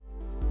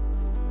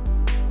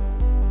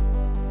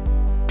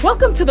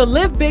Welcome to the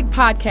Live Big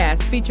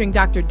podcast featuring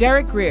Dr.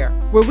 Derek Grier,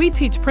 where we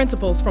teach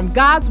principles from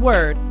God's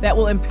Word that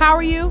will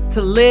empower you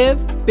to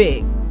live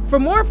big. For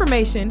more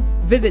information,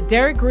 visit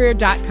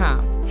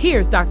derekgrier.com.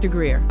 Here's Dr.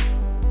 Grier.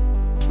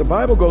 The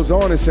Bible goes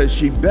on and says,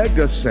 she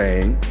begged us,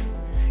 saying,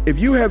 if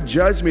you have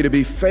judged me to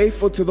be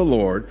faithful to the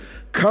Lord,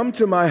 come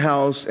to my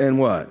house and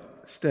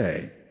what?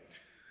 Stay.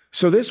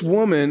 So this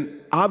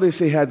woman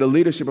obviously had the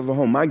leadership of a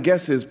home. My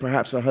guess is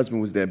perhaps her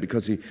husband was dead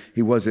because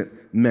he wasn't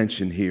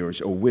mentioned here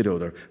or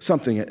widowed or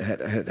something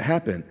had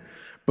happened.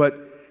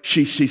 But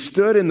she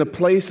stood in the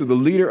place of the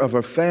leader of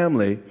her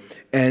family,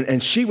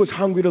 and she was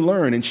hungry to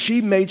learn, and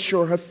she made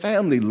sure her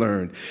family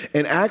learned.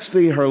 And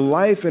actually her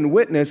life and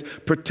witness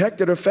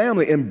protected her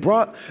family and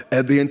brought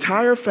the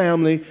entire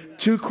family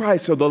to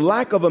Christ. So the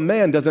lack of a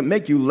man doesn't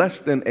make you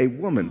less than a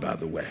woman, by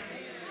the way.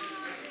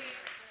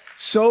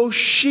 So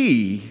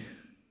she,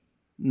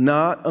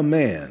 not a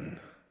man.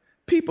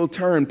 People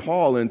turn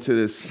Paul into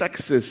this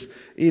sexist,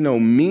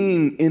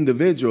 mean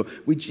individual.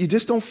 You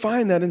just don't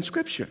find that in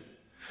Scripture.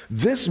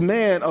 This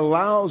man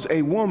allows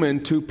a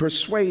woman to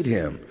persuade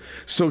him.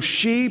 So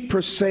she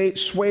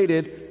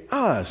persuaded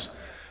us.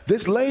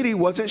 This lady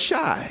wasn't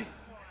shy.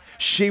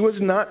 She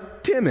was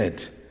not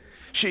timid.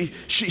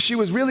 She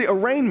was really a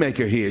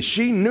rainmaker here.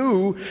 She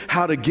knew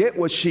how to get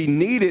what she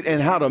needed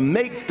and how to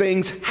make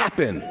things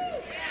happen.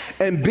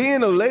 And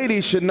being a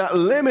lady should not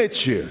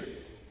limit you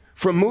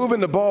from moving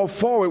the ball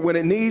forward when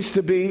it needs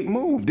to be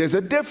moved. There's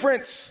a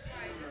difference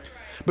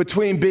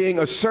between being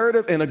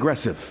assertive and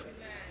aggressive.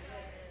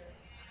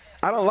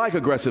 I don't like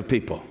aggressive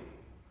people,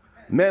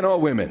 men or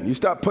women. You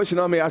start pushing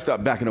on me, I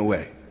start backing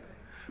away.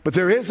 But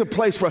there is a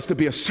place for us to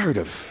be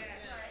assertive.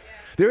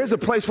 There is a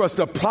place for us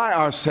to apply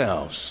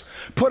ourselves,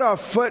 put our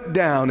foot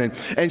down.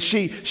 And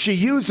she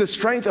used the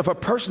strength of her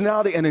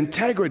personality and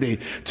integrity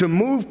to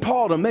move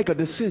Paul to make a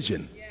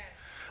decision.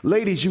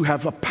 Ladies, you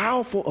have a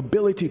powerful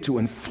ability to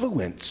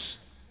influence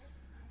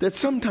that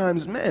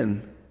sometimes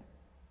men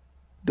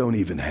don't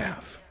even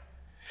have.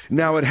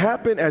 Now, it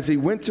happened as he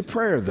went to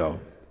prayer, though,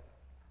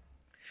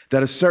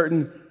 that a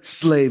certain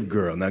slave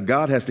girl, now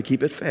God has to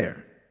keep it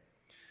fair.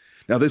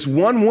 Now, this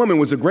one woman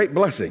was a great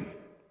blessing,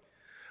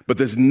 but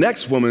this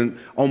next woman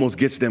almost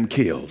gets them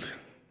killed.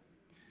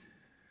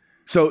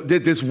 So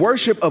this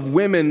worship of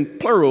women,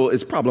 plural,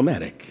 is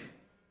problematic.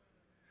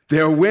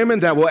 There are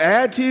women that will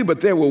add to you,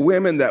 but there were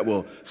women that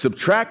will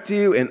subtract to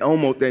you, and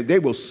they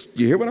will,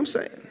 you hear what I'm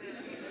saying?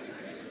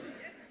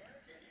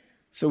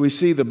 So we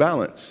see the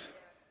balance.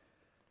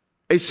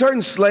 A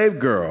certain slave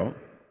girl,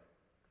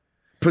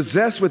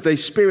 possessed with a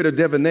spirit of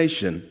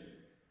divination,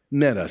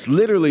 met us.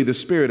 Literally the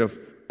spirit of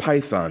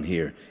Python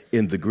here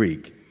in the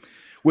Greek,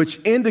 which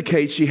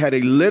indicates she had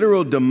a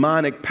literal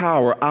demonic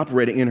power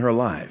operating in her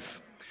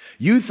life.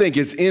 You think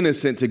it's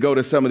innocent to go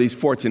to some of these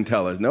fortune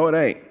tellers. No, it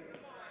ain't.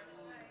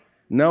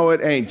 No,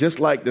 it ain't. Just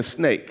like the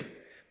snake.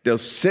 They'll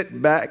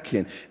sit back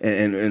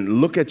and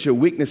look at your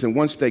weakness, and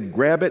once they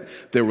grab it,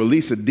 they'll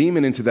release a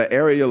demon into that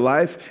area of your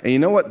life. And you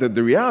know what?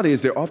 The reality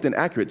is they're often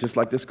accurate, just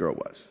like this girl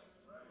was.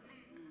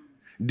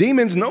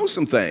 Demons know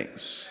some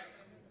things.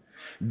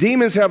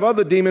 Demons have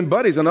other demon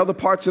buddies in other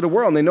parts of the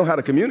world, and they know how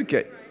to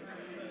communicate.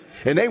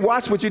 And they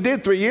watch what you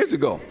did 3 years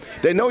ago.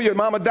 They know your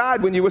mama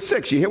died when you were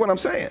 6. You hear what I'm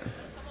saying?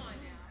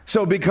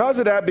 So because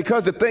of that,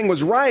 because the thing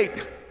was right,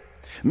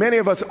 many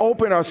of us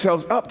open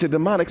ourselves up to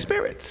demonic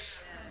spirits.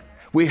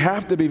 We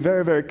have to be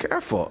very, very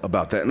careful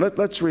about that. And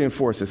let's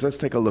reinforce this. Let's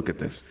take a look at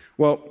this.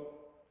 Well,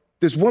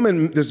 this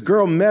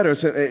girl met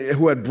us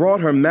who had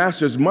brought her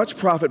masters much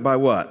profit by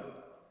what?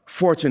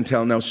 Fortune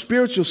telling. Now,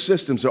 spiritual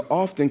systems are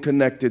often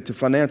connected to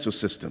financial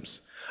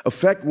systems.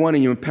 Affect one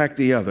and you impact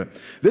the other.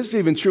 This is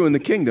even true in the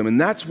kingdom. And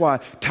that's why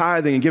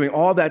tithing and giving,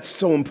 all that's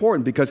so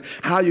important, because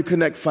how you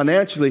connect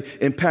financially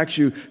impacts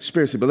you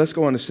spiritually. But let's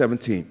go on to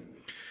 17.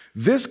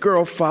 This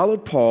girl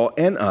followed Paul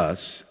and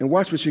us, and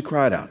watch what she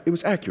cried out. It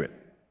was accurate.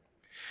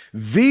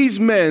 These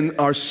men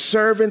are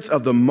servants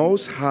of the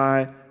Most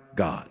High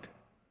God.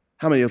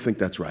 How many of you think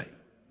that's right?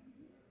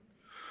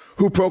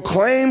 Who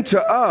proclaim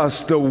to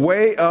us the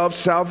way of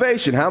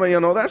salvation. How many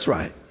of you know that's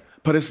right?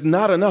 But it's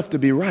not enough to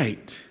be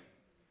right.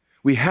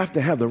 We have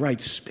to have the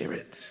right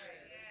spirit.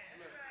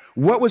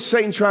 What was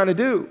Satan trying to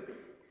do?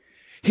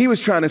 He was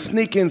trying to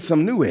sneak in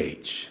some new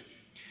age.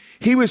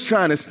 He was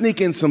trying to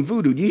sneak in some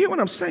voodoo. Do you hear what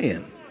I'm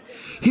saying?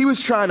 He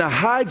was trying to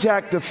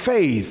hijack the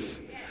faith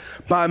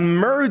by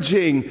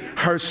merging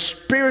her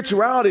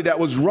spirituality that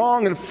was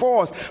wrong and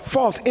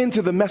false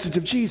into the message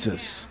of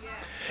Jesus.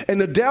 And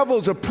the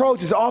devil's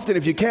approach is often,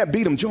 if you can't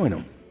beat him, join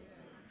him.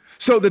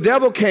 So the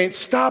devil can't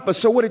stop us.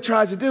 So what he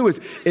tries to do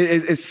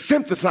is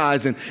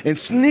synthesize and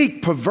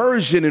sneak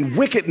perversion and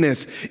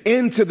wickedness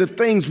into the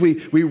things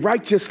we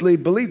righteously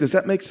believe. Does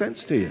that make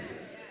sense to you?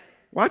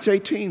 Watch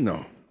 18,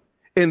 though.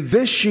 And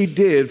this she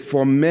did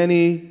for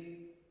many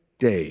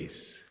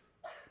days.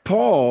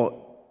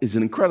 Paul is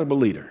an incredible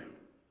leader.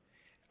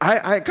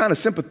 I kind of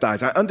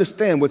sympathize. I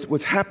understand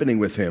what's happening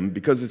with him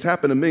because it's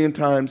happened a million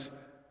times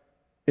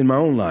in my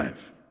own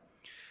life.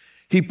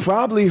 He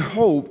probably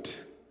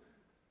hoped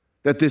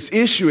that this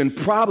issue and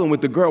problem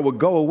with the girl would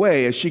go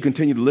away as she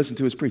continued to listen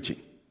to his preaching.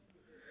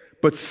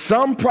 But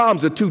some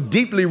problems are too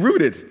deeply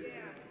rooted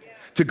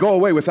to go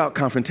away without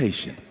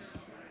confrontation.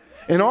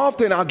 And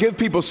often I'll give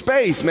people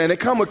space, man. They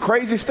come with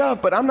crazy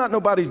stuff, but I'm not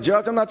nobody's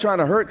judge. I'm not trying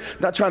to hurt,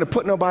 not trying to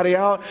put nobody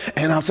out.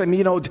 And I'll say,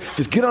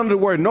 just get under the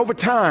word. And over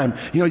time,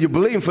 you're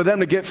believing for them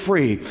to get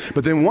free.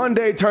 But then one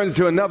day turns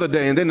into another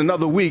day, and then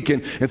another week,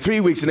 and 3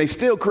 weeks, and they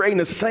still creating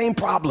the same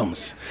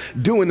problems,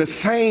 doing the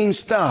same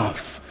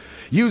stuff,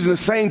 using the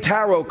same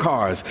tarot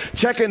cards,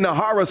 checking the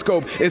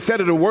horoscope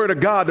instead of the word of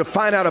God to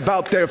find out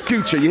about their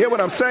future. You hear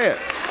what I'm saying?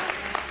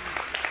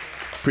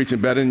 Preaching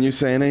better than you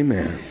saying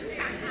amen.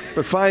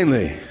 But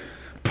finally,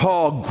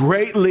 Paul,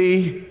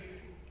 greatly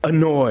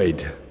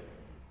annoyed.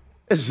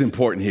 This is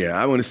important here.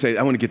 I want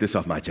to get this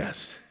off my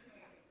chest.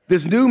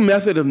 This new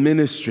method of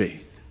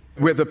ministry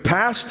where the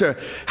pastor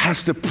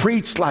has to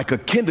preach like a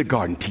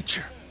kindergarten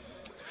teacher.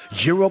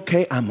 You're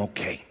okay, I'm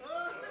okay.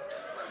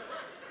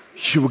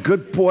 You're a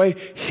good boy,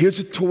 here's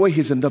a toy,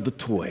 here's another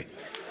toy.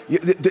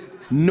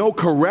 No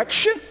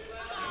correction,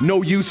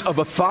 no use of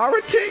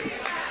authority.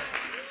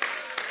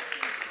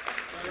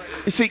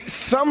 You see,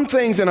 some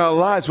things in our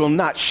lives will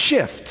not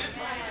shift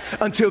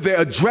until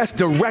they're addressed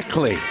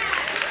directly.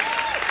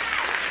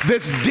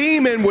 This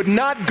demon would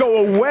not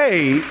go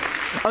away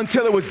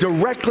until it was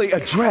directly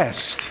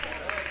addressed.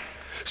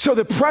 So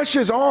the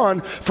pressure's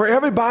on for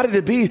everybody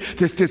to be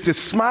this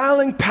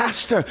smiling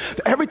pastor.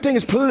 Everything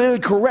is politically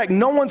correct.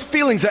 No one's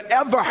feelings are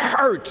ever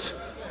hurt.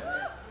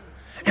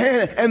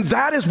 And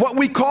that is what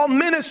we call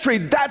ministry.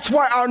 That's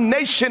why our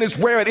nation is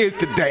where it is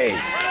today.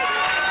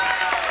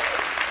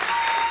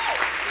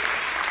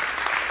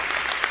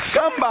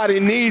 Somebody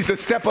needs to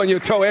step on your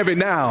toe every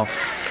now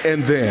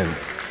and then.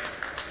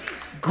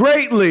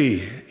 Greatly,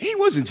 he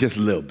wasn't just a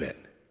little bit.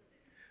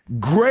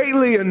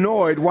 Greatly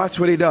annoyed, watch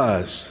what he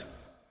does.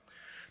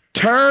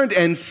 Turned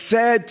and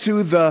said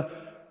to the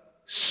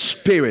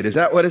Spirit. Is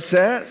that what it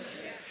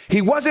says?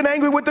 He wasn't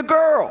angry with the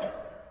girl.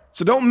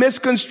 So don't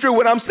misconstrue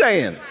what I'm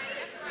saying.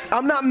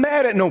 I'm not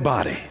mad at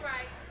nobody.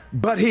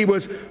 But he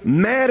was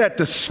mad at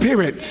the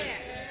Spirit.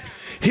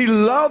 He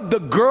loved the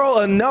girl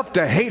enough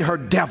to hate her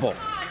devil.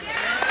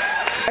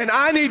 And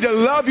I need to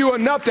love you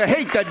enough to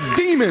hate the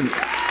demon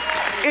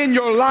in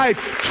your life,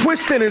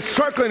 twisting and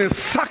circling and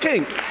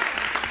sucking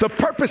the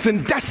purpose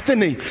and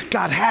destiny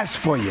God has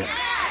for you.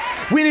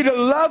 We need to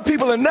love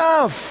people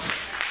enough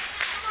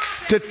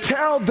to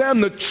tell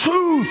them the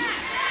truth.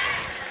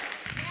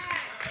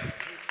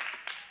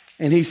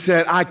 And he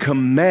said, I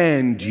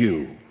command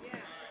you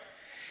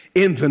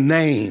in the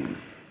name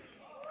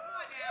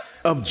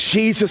of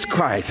Jesus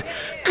Christ,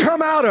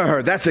 come out of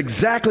her. That's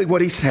exactly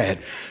what he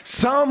said.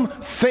 Some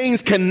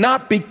things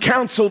cannot be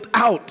counseled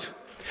out.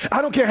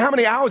 I don't care how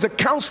many hours of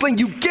counseling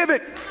you give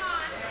it.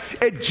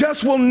 It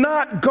just will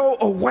not go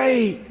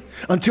away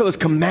until it's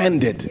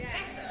commanded.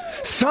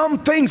 Some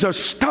things are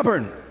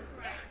stubborn.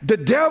 The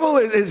devil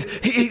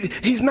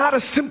he's not a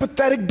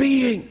sympathetic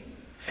being.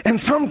 And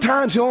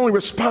sometimes he'll only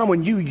respond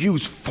when you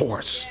use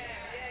force.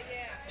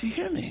 Do you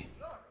hear me?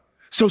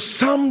 So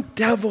some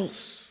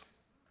devils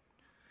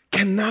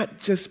cannot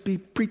just be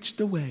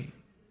preached away,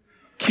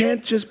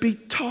 can't just be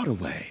taught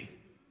away.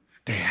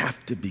 They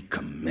have to be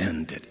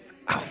commanded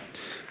out.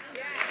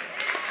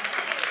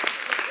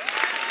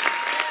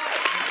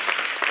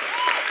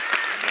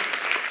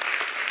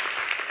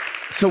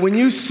 So when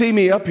you see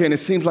me up here and it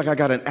seems like I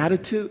got an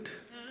attitude,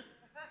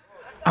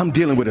 I'm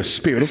dealing with a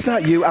spirit. It's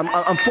not you.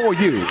 I'm for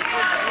you.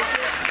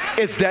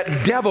 It's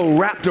that devil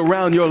wrapped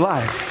around your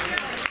life.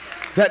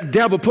 That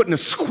devil putting a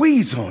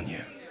squeeze on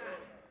you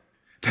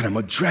that I'm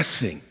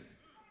addressing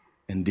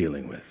and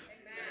dealing with.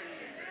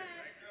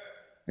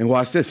 And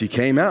watch this. He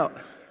came out.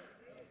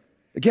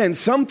 Again,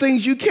 some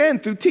things you can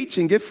through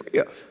teaching get free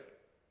of.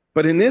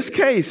 But in this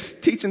case,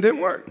 teaching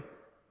didn't work.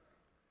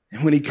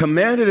 And when he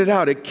commanded it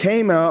out, it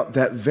came out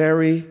that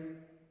very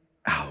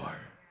hour.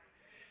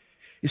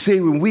 You see,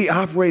 when we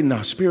operate in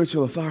our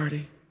spiritual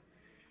authority,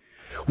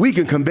 we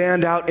can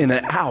command out in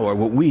an hour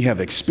what we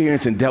have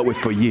experienced and dealt with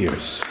for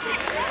years.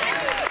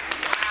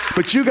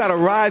 But you got to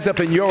rise up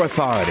in your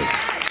authority.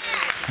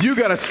 You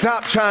got to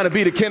stop trying to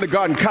be the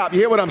kindergarten cop. You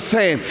hear what I'm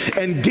saying?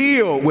 And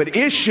deal with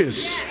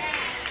issues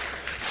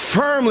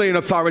firmly and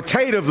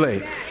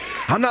authoritatively.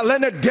 I'm not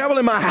letting the devil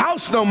in my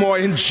house no more.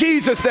 In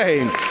Jesus'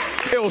 name,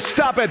 it will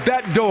stop at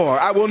that door.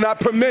 I will not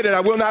permit it.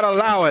 I will not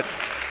allow it.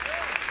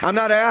 I'm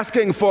not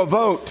asking for a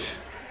vote.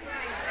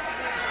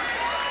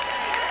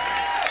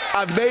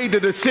 I've made the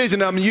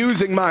decision. I'm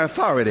using my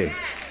authority.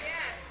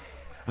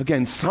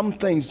 Again, some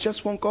things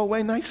just won't go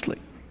away nicely.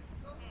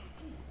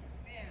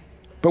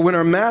 But when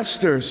our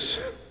masters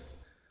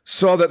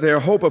saw that their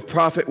hope of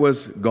profit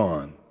was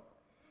gone,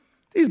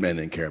 these men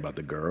didn't care about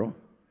the girl.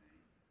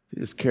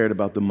 They just cared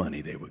about the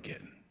money they were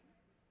getting.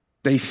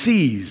 They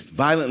seized,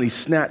 violently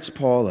snatched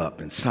Paul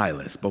up and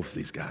Silas, both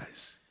these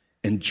guys,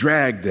 and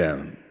dragged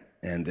them.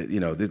 And,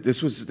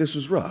 this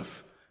was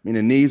rough. I mean,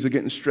 the knees are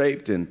getting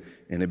scraped and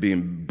they're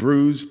being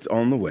bruised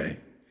on the way.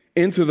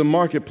 into the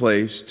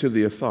marketplace to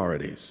the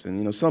authorities.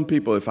 And some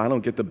people, if I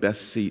don't get the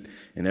best seat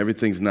and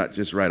everything's not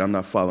just right, I'm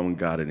not following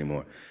God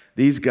anymore.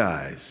 These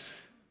guys,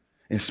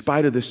 in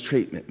spite of this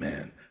treatment,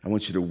 man, I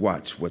want you to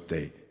watch what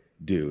they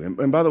do.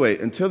 And by the way,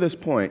 until this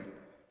point,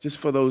 just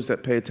for those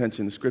that pay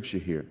attention to Scripture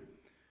here,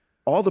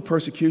 all the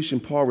persecution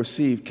Paul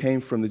received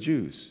came from the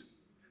Jews.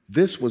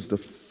 This was the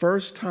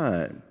first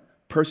time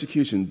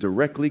persecution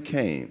directly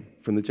came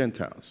from the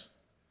Gentiles.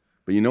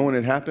 But you know when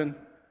it happened?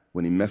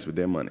 When he messed with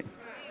their money.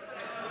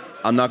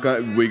 I'm not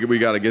going to, we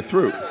got to get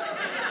through.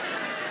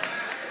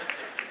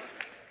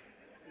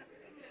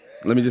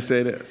 Let me just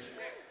say this.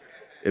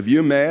 If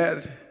you're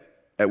mad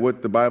at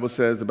what the Bible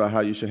says about how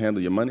you should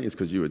handle your money, it's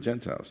because you're a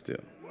Gentile still.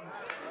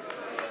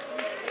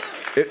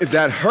 If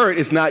that hurt,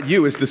 it's not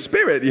you, it's the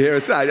Spirit. You hear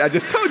it? I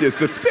just told you, it's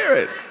the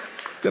Spirit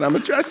that I'm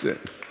addressing.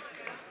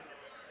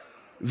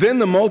 Then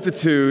the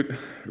multitude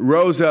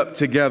rose up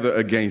together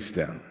against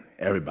them.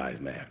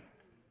 Everybody's mad.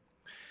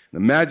 The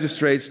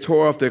magistrates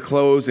tore off their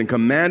clothes and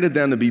commanded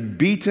them to be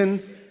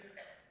beaten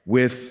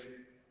with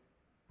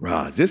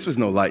rods. This was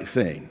no light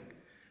thing.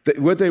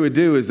 What they would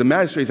do is the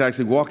magistrates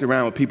actually walked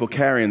around with people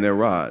carrying their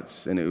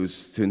rods, and it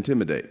was to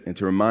intimidate and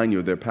to remind you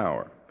of their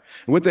power.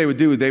 And what they would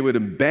do is they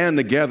would band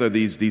together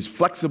these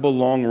flexible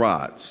long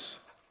rods,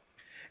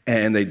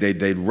 and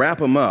they'd wrap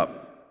them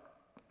up,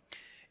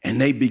 and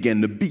they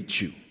begin to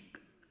beat you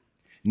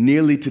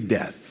nearly to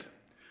death.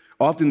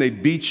 Often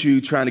they'd beat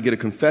you trying to get a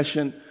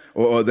confession,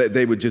 or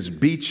they would just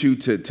beat you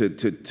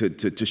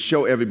to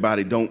show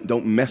everybody,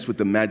 don't mess with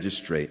the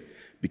magistrate,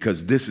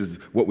 because this is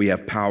what we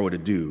have power to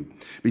do.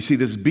 But you see,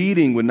 this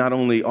beating would not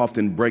only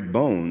often break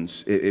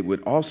bones, it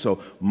would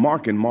also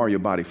mark and mar your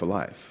body for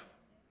life.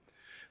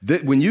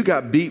 When you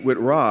got beat with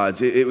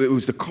rods, it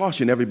was to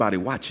caution everybody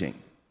watching.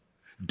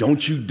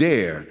 Don't you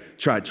dare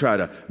try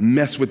to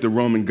mess with the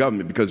Roman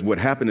government, because what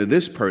happened to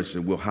this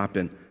person will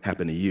happen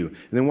to you. And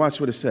then watch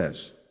what it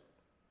says.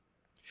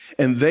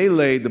 And they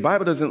laid, the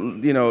Bible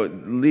doesn't,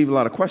 leave a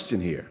lot of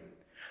question here,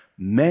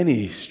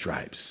 many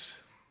stripes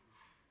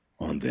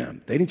on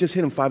them. They didn't just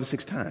hit them 5 or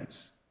 6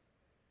 times.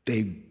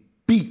 They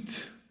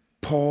beat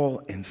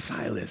Paul and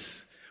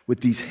Silas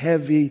with these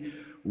heavy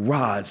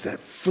rods that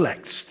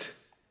flexed.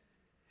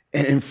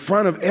 And in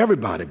front of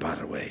everybody, by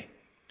the way.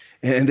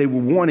 And they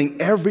were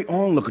warning every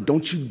onlooker,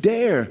 don't you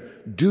dare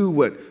do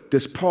what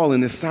this Paul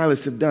and this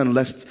Silas have done,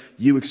 lest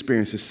you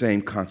experience the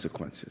same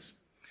consequences.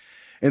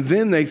 And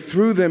then they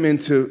threw them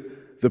into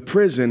the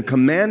prison,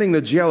 commanding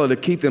the jailer to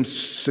keep them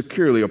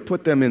securely or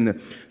put them in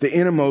the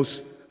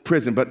innermost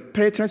prison. But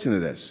pay attention to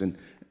this. And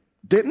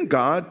didn't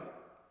God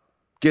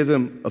give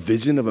them a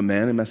vision of a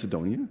man in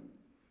Macedonia?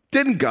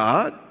 Didn't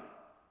God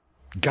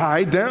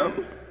guide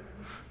them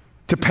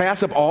to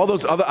pass up all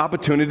those other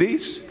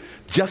opportunities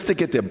just to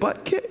get their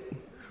butt kicked?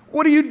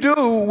 What do you do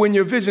when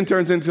your vision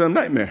turns into a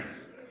nightmare?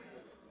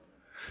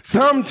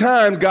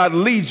 Sometimes God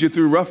leads you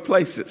through rough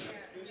places.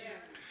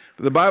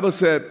 But the Bible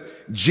said,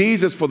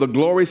 Jesus, for the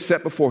glory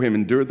set before him,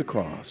 endured the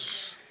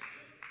cross.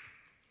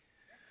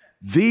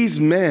 These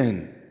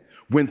men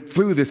went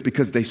through this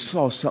because they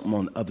saw something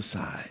on the other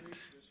side.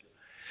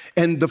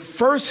 And the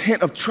first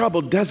hint of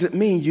trouble doesn't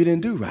mean you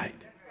didn't do right.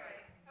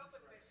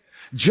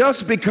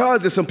 Just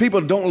because there's some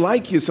people that don't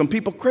like you, some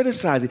people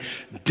criticize you,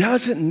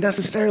 doesn't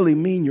necessarily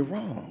mean you're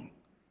wrong.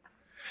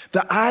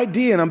 The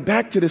idea, and I'm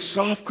back to this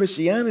soft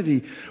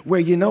Christianity, where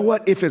you know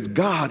what? If it's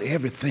God,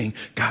 everything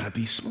got to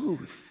be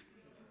smooth.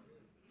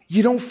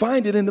 You don't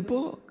find it in the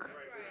book.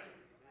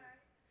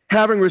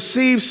 Having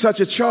received such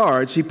a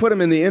charge, he put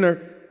him in the inner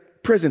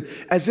prison.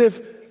 As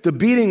if the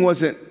beating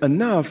wasn't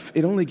enough,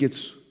 it only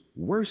gets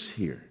worse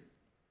here.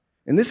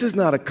 And this is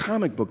not a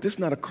comic book. This is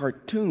not a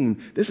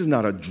cartoon. This is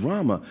not a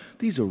drama.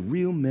 These are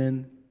real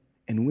men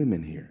and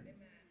women here.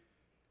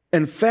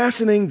 And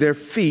fastening their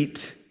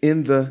feet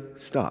in the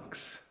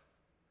stocks.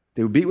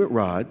 They were beat with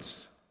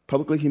rods,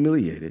 publicly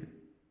humiliated.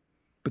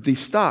 But these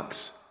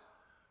stocks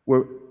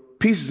were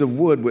pieces of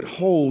wood with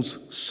holes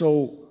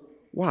so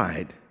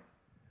wide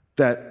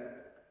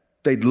that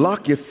they'd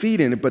lock your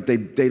feet in it, but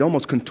they'd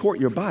almost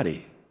contort your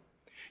body.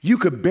 You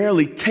could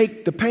barely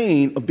take the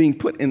pain of being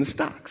put in the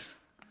stocks.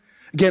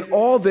 Again,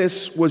 all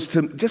this was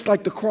to, just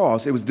like the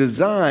cross, it was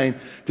designed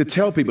to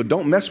tell people,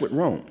 don't mess with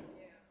Rome.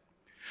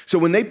 So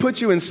when they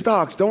put you in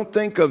stocks, don't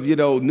think of,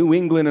 New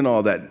England and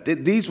all that.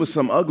 These were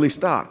some ugly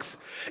stocks.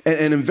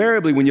 And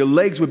invariably, when your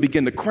legs would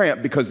begin to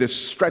cramp because they're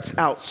stretched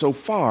out so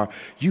far,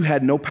 you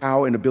had no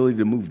power and ability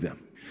to move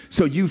them.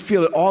 So you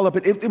feel it all up.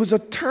 It was a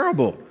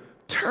terrible,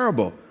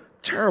 terrible,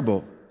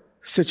 terrible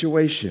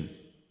situation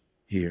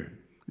here.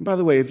 And by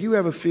the way, if you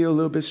ever feel a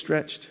little bit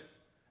stretched,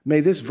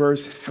 may this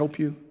verse help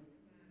you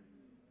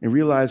and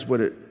realize what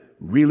it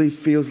really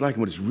feels like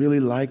and what it's really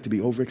like to be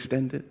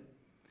overextended.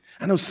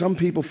 I know some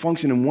people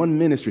function in one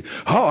ministry.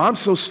 Oh, I'm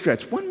so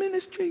stretched. One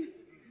ministry?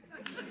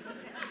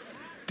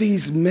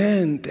 These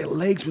men, their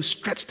legs were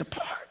stretched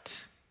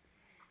apart.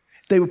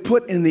 They were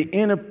put in the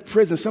inner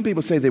prison. Some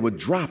people say they were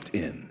dropped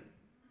in.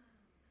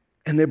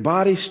 And their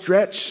bodies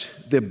stretched,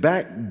 their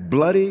back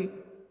bloody,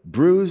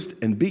 bruised,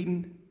 and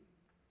beaten.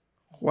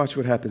 Watch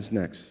what happens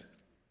next.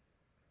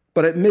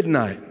 But at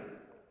midnight,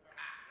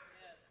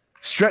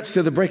 stretched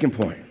to the breaking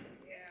point,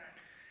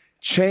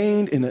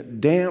 chained in a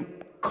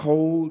damp,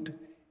 cold,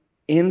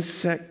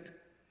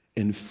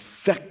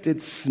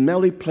 insect-infected,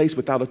 smelly place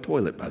without a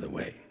toilet, by the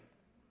way.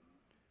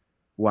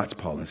 Watch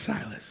Paul and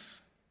Silas.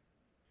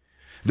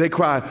 They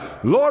cried,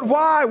 Lord,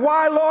 why?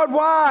 Why, Lord,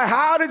 why?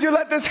 How did you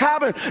let this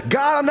happen?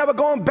 God, I'm never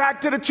going back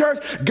to the church.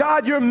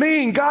 God, you're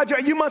mean. God,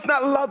 you must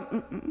not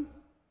love.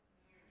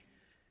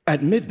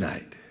 At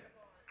midnight.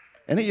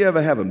 Any of you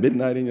ever have a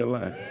midnight in your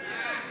life?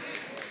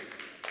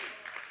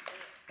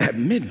 At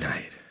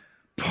midnight,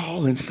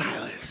 Paul and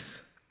Silas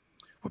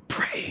were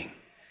praying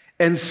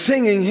and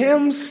singing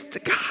hymns to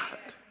God.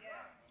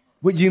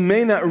 What you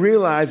may not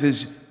realize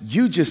is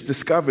you just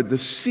discovered the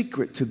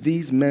secret to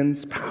these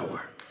men's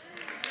power.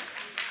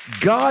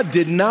 God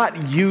did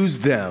not use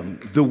them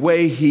the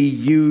way he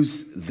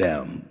used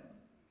them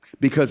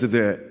because of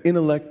their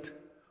intellect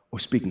or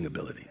speaking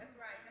ability.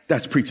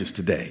 That's preachers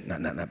today,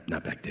 not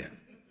back then.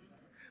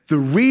 The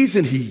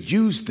reason he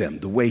used them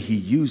the way he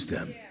used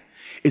them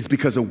is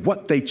because of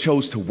what they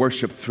chose to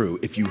worship through.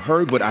 If you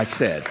heard what I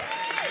said,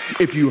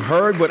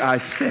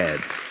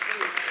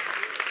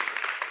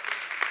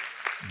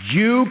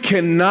 you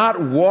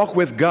cannot walk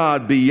with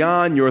God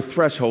beyond your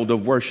threshold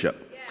of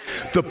worship.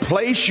 The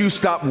place you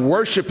stop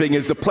worshiping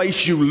is the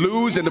place you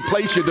lose and the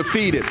place you're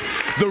defeated.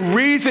 The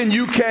reason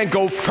you can't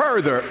go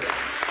further,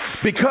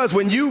 because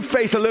when you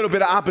face a little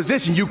bit of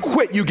opposition, you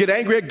quit, you get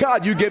angry at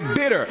God, you get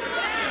bitter.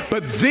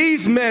 But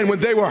these men, when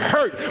they were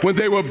hurt, when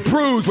they were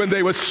bruised, when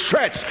they were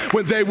stretched,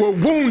 when they were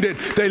wounded,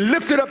 they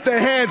lifted up their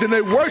hands and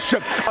they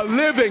worshiped a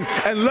living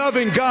and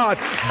loving God.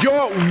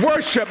 Your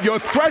worship, your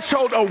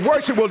threshold of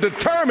worship will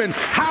determine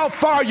how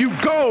far you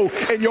go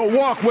in your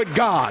walk with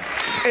God.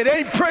 It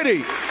ain't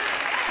pretty,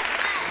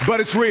 but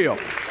it's real.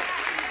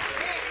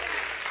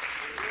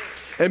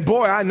 And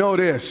boy, I know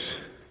this.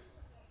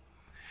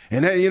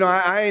 And then,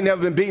 I ain't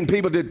never been beating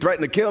people that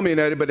threaten to kill me,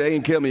 but they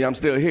ain't killed me. I'm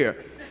still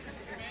here.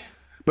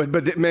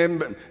 But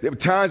man, there were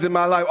times in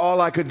my life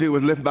all I could do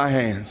was lift my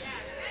hands.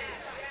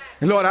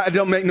 And Lord, it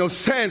don't make no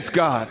sense,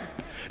 God.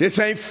 This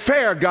ain't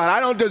fair, God.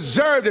 I don't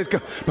deserve this,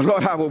 God. But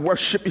Lord, I will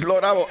worship you.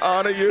 Lord, I will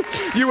honor you.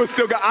 You will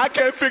still, God. I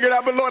can't figure it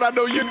out, but Lord, I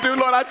know you do.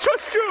 Lord, I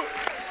trust you.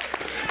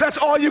 That's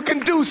all you can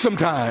do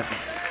sometimes.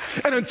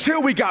 And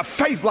until we got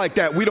faith like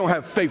that, we don't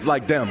have faith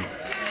like them.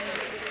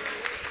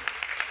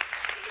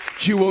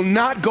 You will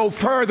not go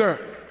further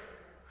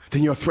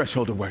than your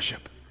threshold of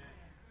worship.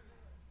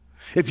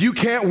 If you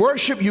can't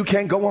worship, you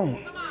can't go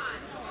on.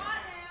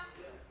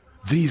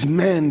 These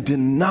men did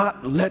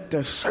not let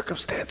their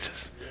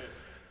circumstances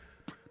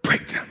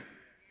break them.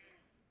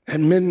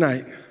 At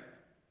midnight,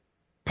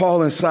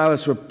 Paul and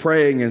Silas were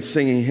praying and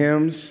singing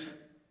hymns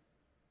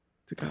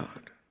to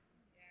God.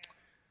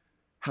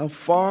 How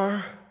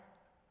far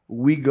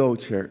we go,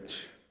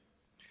 church,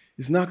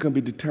 is not going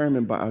to be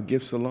determined by our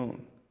gifts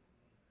alone.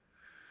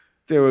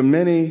 There were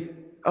many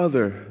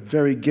other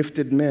very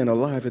gifted men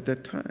alive at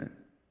that time.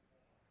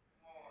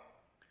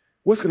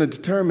 What's going to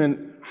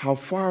determine how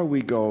far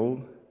we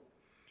go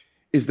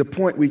is the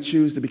point we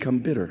choose to become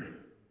bitter.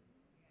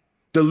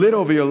 The lid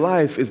over your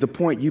life is the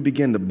point you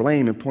begin to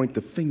blame and point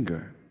the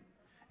finger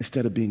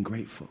instead of being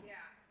grateful.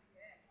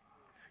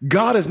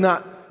 God is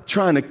not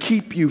trying to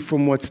keep you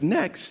from what's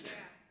next,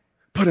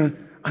 but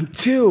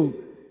until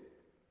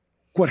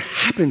what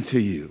happened to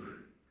you,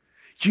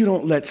 you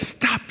don't let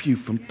stop you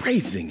from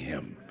praising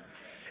him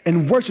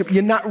and worship.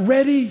 You're not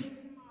ready.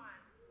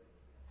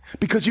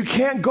 Because you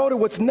can't go to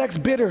what's next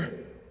bitter,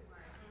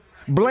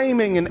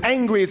 blaming and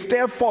angry. It's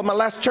their fault. My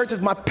last church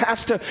is my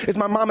pastor, it's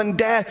my mom and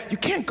dad. You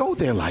can't go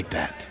there like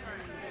that.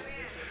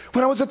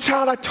 When I was a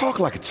child, I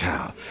talked like a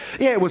child.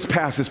 Yeah, it was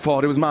pastor's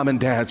fault. It was mom and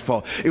dad's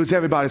fault. It was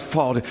everybody's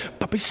fault.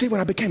 But you see, when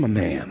I became a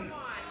man,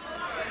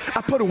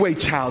 I put away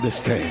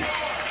childish things.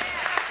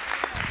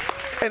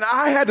 And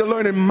I had to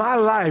learn in my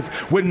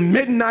life, when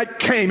midnight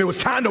came, it was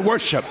time to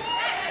worship.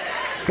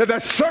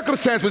 That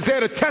circumstance was there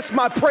to test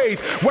my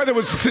praise, whether it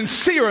was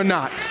sincere or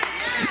not.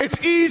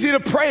 It's easy to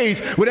praise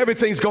when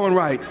everything's going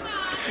right.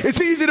 It's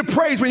easy to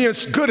praise when you're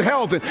in good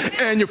health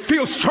and you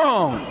feel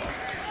strong.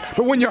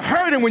 But when you're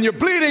hurting, when you're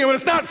bleeding, and when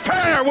it's not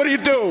fair, what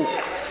do?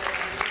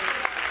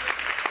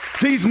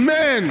 These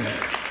men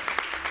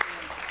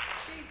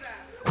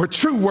were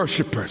true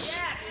worshipers.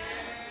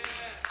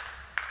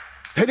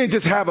 They didn't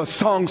just have a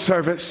song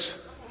service.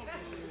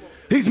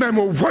 These men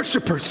were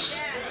worshipers.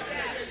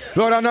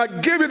 Lord, I'll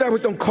not give you that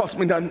which don't cost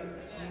me nothing.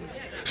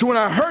 So when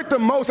I hurt the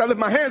most, I lift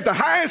my hands the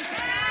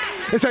highest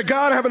and say,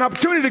 God, I have an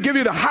opportunity to give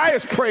you the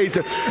highest praise.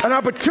 An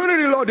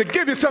opportunity, Lord, to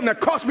give you something that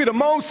cost me the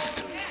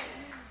most.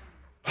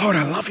 Lord,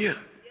 I love you.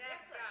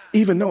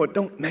 Even though it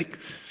don't make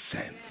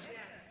sense.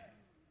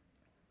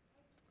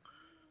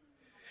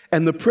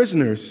 And the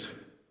prisoners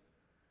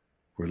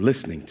were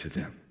listening to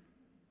them.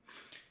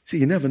 See,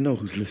 you never know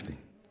who's listening.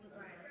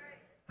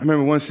 I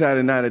remember one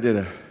Saturday night I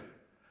did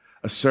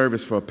a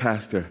service for a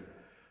pastor.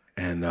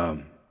 And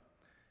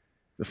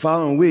the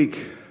following week,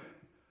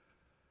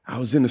 I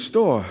was in the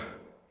store,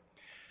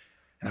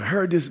 and I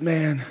heard this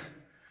man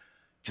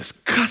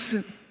just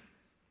cussing.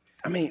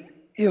 I mean,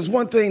 it was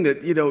one thing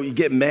that, you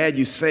get mad,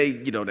 you say,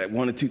 that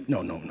one or two.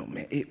 No,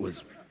 man. It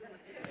was,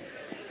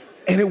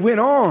 and it went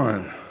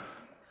on.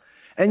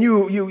 And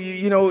you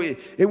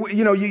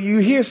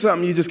hear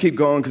something, you just keep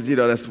going because,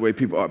 that's the way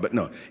people are. But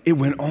no, it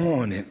went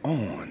on and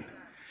on.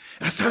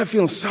 And I started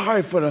feeling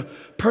sorry for the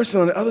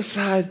person on the other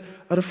side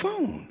of the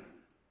phone.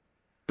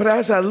 But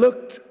as I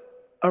looked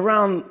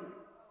around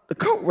the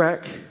coat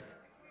rack,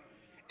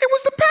 it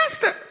was the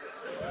pastor.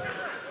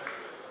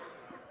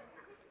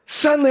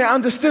 Suddenly I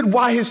understood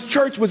why his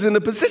church was in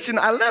the position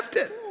I left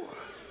it.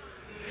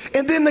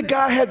 And then the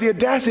guy had the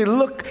audacity to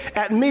look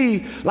at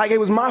me like it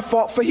was my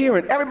fault for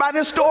hearing. Everybody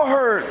in the store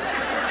heard.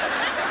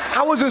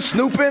 I wasn't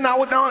snooping.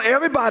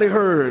 Everybody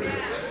heard.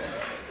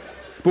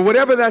 But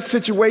whatever that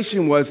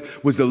situation was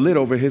the lid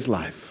over his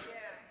life.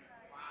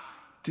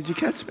 Did you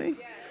catch me?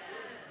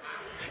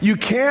 You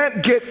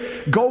can't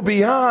go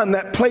beyond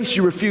that place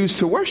you refuse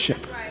to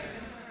worship.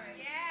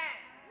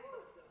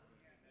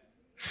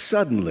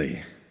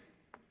 Suddenly.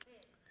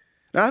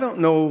 Now, I don't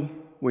know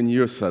when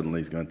your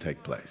suddenly is going to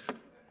take place.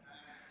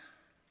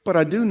 But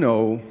I do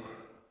know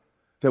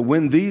that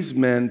when these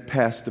men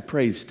passed the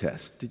praise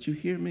test, did you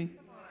hear me?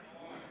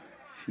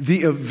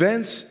 The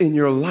events in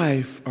your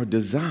life are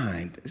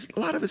designed, a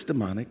lot of it's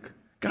demonic.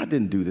 God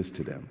didn't do this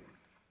to them.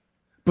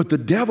 But the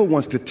devil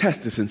wants to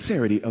test the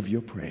sincerity of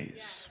your praise.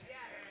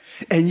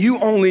 And you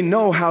only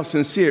know how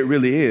sincere it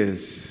really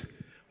is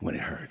when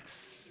it hurts.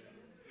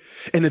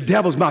 And the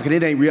devil's mocking,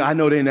 it ain't real. I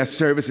know they're in that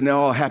service and they're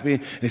all happy.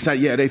 And it's like,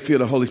 yeah, they feel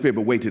the Holy Spirit,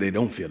 but wait till they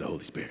don't feel the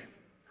Holy Spirit.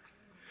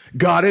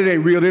 God, it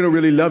ain't real. They don't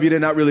really love you. They're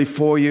not really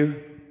for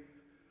you.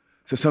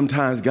 So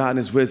sometimes God in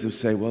his wisdom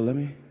say, well,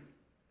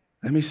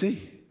 let me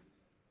see.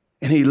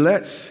 And he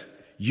lets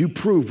you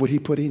prove what he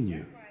put in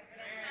you.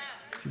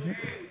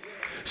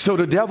 So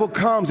the devil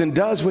comes and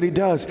does what he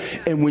does.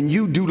 And when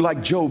you do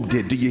like Job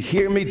did, do you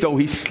hear me? Though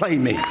he slay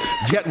me,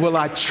 yet will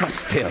I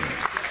trust him.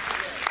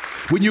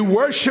 When you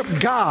worship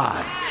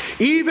God,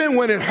 even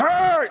when it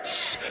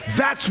hurts,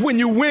 that's when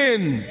you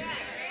win.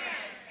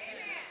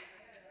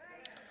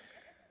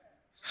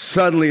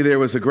 Suddenly there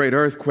was a great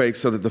earthquake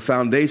so that the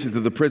foundations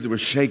of the prison were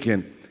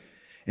shaken,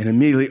 and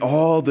immediately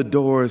all the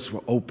doors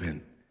were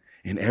open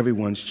and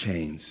everyone's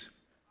chains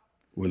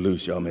were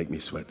loose. Y'all make me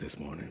sweat this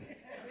morning.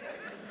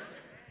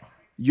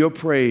 Your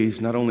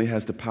praise not only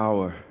has the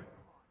power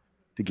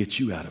to get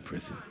you out of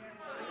prison,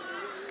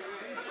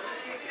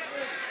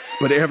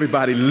 but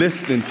everybody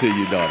listening to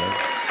you,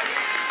 daughter.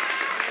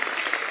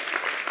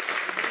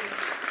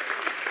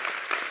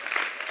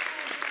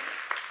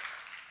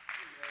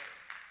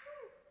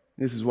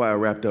 This is why I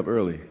wrapped up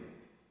early.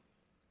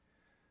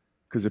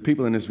 Because the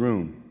people in this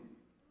room,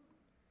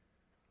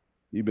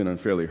 you've been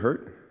unfairly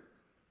hurt,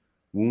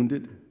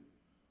 wounded,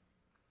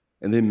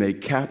 and then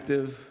made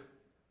captive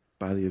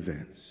by the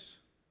events.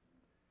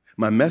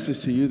 My message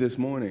to you this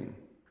morning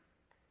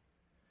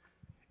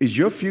is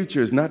your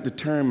future is not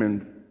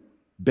determined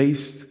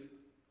based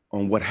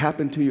on what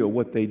happened to you or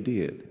what they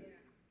did.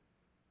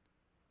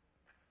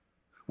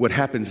 What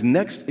happens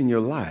next in your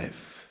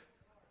life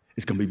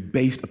is going to be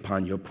based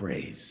upon your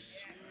praise.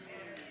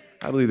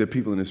 I believe there are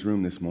people in this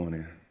room this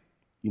morning,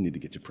 you need to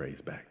get your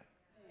praise back.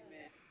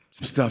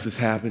 Some stuff has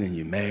happened and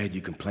you're mad,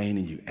 you're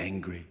complaining, you're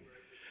angry,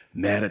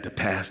 mad at the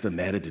pastor,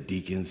 mad at the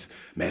deacons,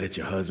 mad at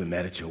your husband,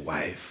 mad at your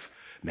wife,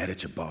 mad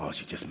at your boss,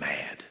 you're just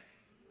mad.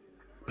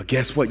 But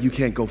guess what? You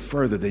can't go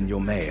further than your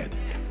mad.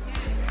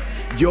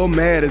 Your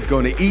mad is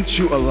going to eat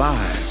you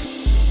alive.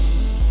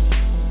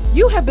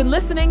 You have been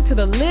listening to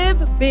the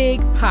Live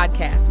Big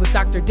podcast with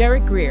Dr.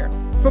 Derek Grier.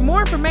 For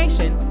more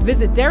information,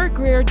 visit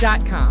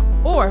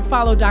derekgrier.com or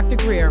follow Dr.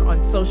 Grier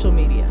on social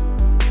media.